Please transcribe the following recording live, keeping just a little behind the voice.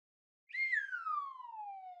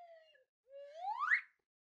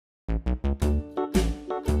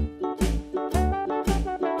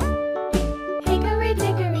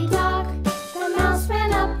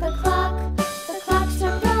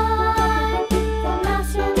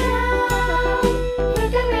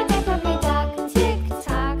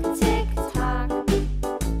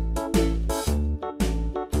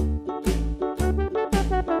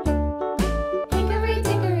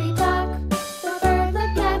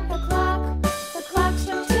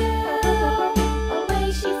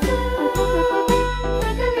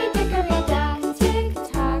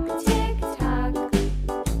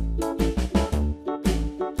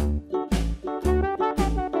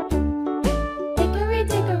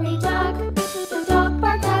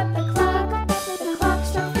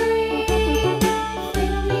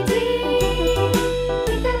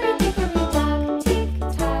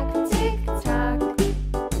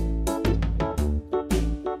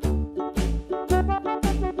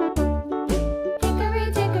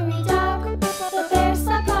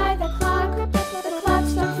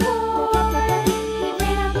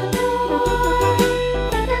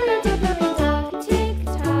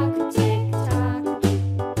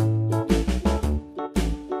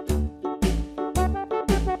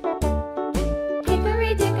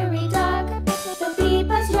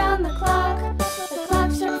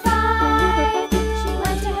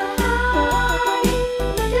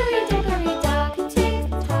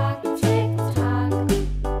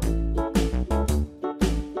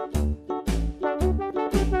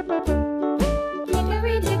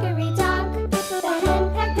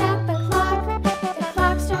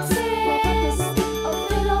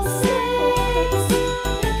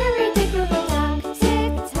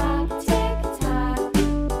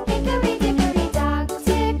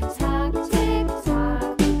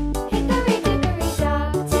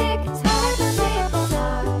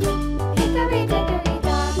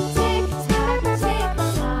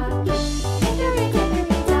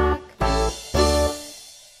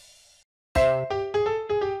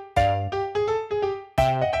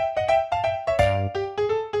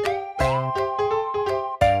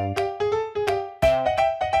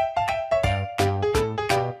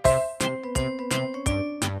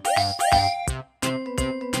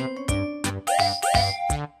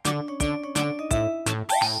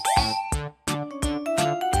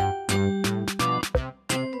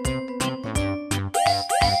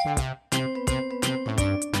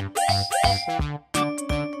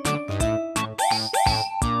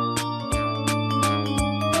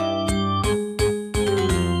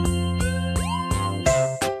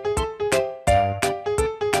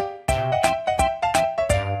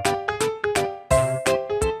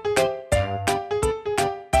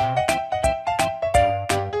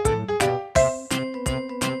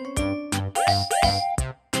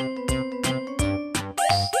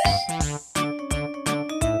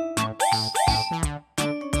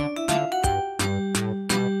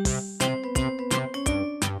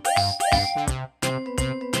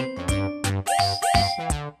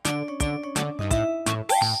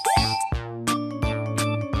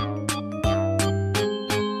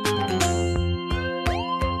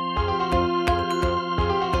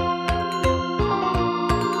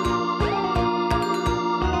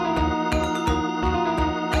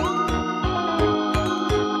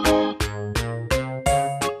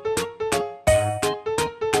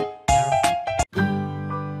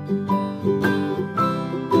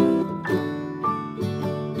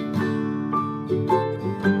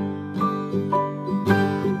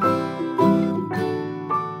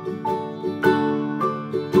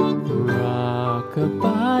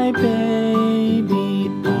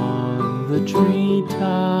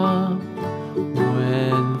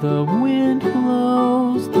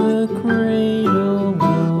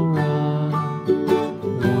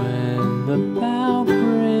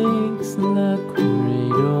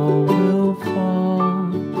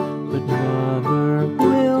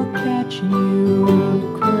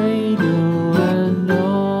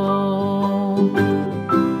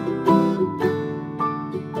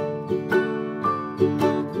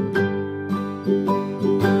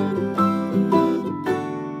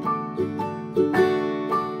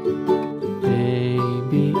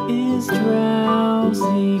baby is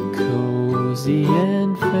drowsy, cozy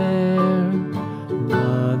and fair.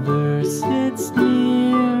 Mother sits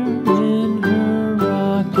near in her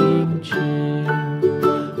rocking chair.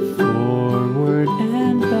 Forward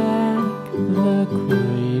and back the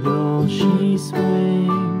cradle she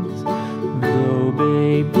swings. Though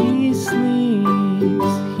baby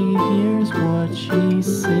sleeps, he hears what she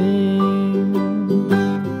sings.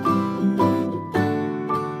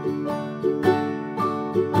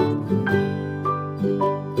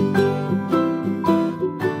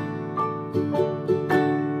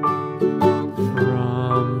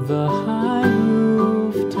 From the high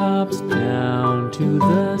rooftops down to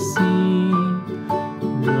the sea,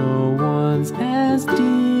 no one's as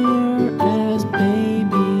dear as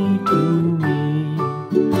baby to me.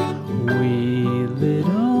 Wee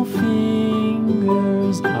little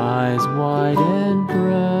fingers, eyes wide and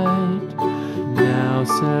bright, now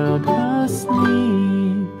sound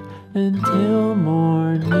asleep until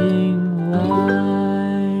morning light.